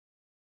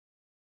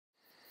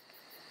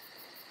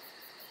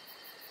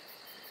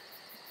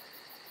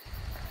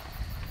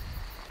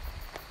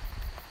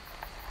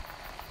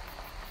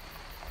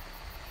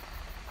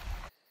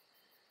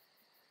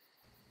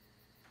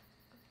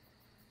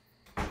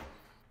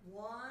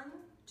1,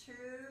 2,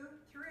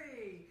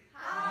 3.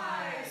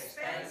 Hi,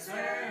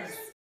 Spencers!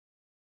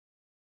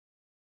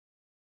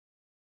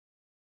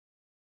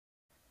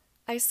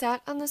 I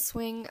sat on the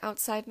swing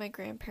outside my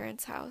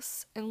grandparents'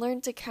 house and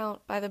learned to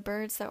count by the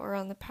birds that were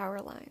on the power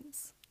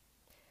lines.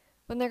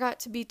 When there got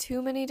to be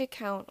too many to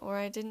count or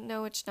I didn't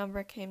know which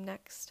number came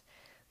next,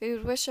 we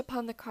would wish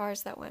upon the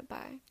cars that went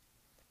by.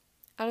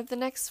 Out of the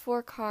next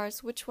 4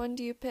 cars, which one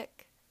do you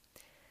pick?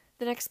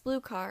 The next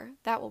blue car,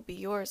 that will be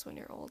yours when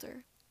you're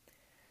older.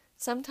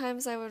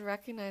 Sometimes I would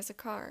recognize a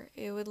car.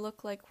 It would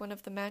look like one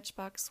of the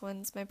Matchbox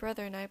ones my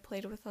brother and I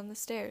played with on the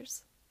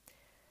stairs.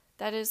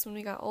 That is, when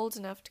we got old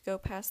enough to go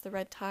past the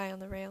red tie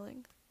on the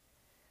railing.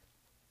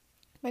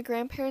 My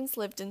grandparents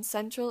lived in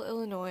central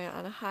Illinois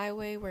on a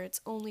highway where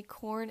it's only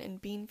corn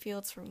and bean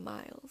fields for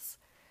miles.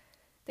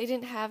 They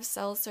didn't have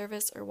cell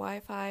service or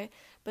Wi-Fi,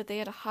 but they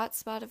had a hot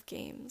spot of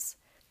games.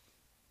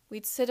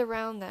 We'd sit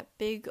around that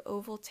big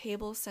oval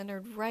table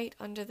centered right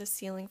under the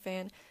ceiling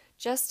fan,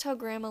 just how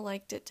Grandma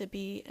liked it to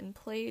be, and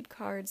played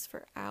cards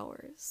for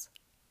hours.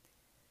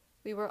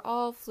 We were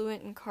all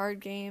fluent in card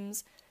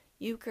games,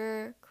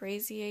 euchre,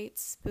 crazy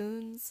eights,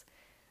 spoons,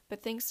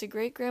 but thanks to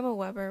Great-Grandma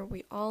Weber,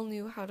 we all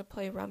knew how to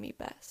play rummy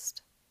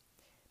best.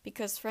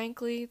 Because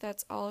frankly,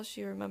 that's all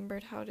she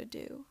remembered how to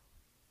do.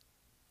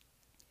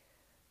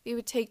 We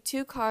would take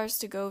 2 cars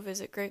to go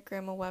visit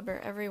Great-Grandma Weber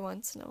every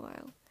once in a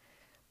while.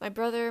 My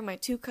brother, my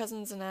 2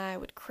 cousins, and I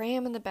would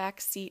cram in the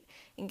back seat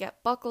and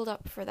get buckled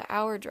up for the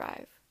hour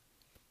drive.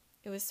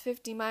 It was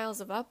 50 miles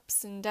of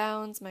ups and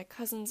downs. My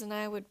cousins and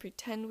I would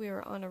pretend we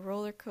were on a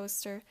roller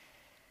coaster.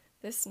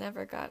 This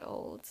never got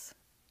old.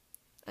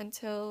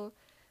 Until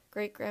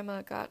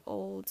Great-Grandma got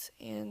old,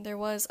 and there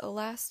was a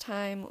last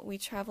time we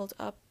traveled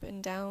up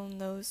and down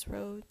those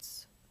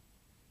roads.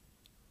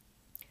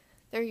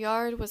 Their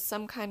yard was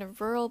some kind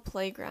of rural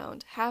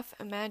playground, half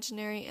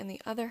imaginary and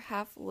the other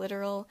half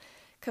literal,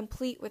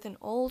 complete with an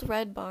old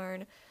red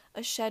barn,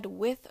 a shed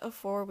with a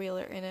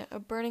 4-wheeler in it, a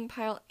burning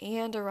pile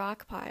and a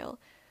rock pile,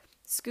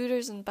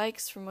 scooters and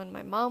bikes from when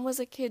my mom was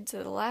a kid to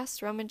the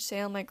last rummage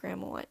sale my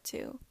grandma went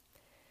to.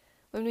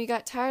 When we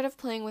got tired of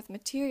playing with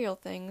material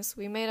things,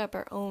 we made up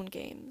our own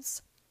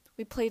games.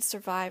 We played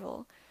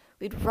survival.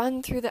 We'd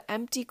run through the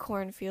empty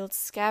cornfields,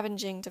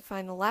 scavenging to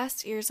find the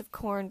last ears of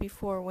corn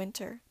before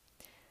winter.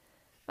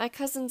 My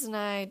cousins and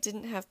I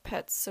didn't have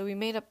pets, so we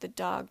made up the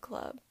dog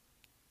club.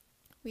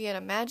 We had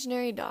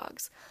imaginary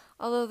dogs,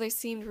 although they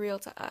seemed real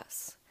to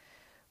us.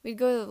 We'd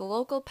go to the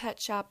local pet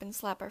shop and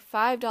slap our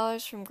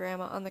 $5 from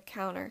Grandma on the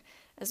counter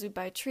as we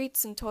buy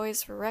treats and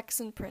toys for Rex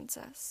and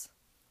Princess.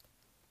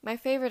 My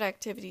favorite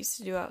activities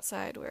to do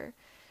outside were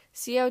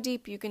see how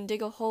deep you can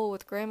dig a hole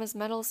with Grandma's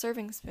metal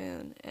serving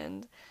spoon,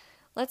 and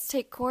let's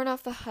take corn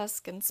off the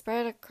husk and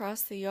spread it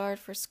across the yard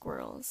for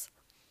squirrels.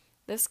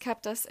 This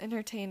kept us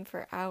entertained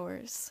for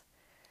hours.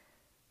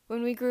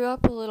 When we grew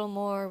up a little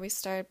more, we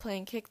started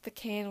playing kick the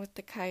can with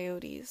the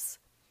coyotes.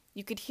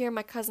 You could hear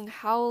my cousin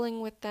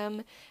howling with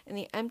them and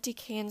the empty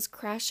cans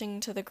crashing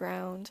to the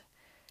ground.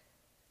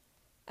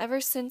 Ever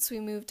since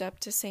we moved up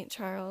to St.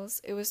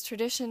 Charles, it was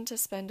tradition to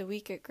spend a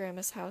week at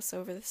Grandma's house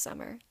over the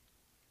summer.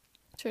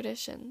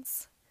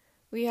 Traditions.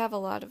 We have a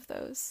lot of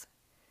those.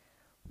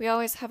 We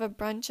always have a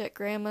brunch at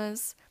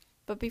Grandma's,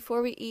 but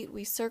before we eat,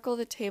 we circle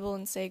the table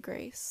and say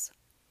grace.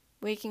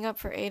 Waking up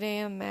for 8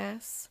 a.m.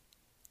 Mass.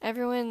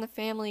 Everyone in the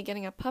family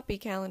getting a puppy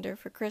calendar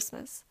for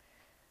Christmas.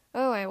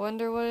 Oh, I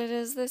wonder what it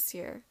is this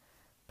year.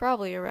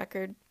 Probably a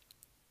record.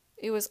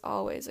 It was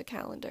always a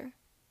calendar.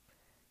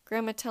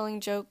 Grandma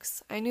telling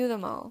jokes. I knew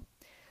them all.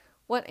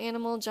 What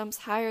animal jumps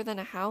higher than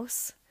a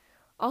house?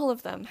 All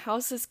of them.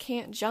 Houses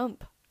can't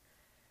jump.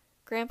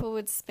 Grandpa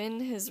would spin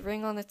his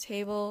ring on the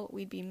table.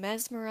 We'd be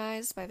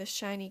mesmerized by the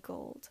shiny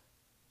gold.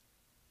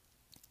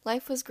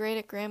 Life was great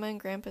at Grandma and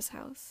Grandpa's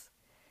house.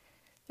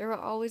 There were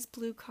always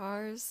blue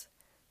cars,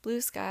 blue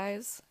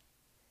skies.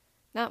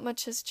 Not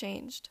much has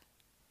changed,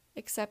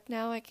 except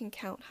now I can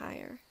count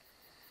higher.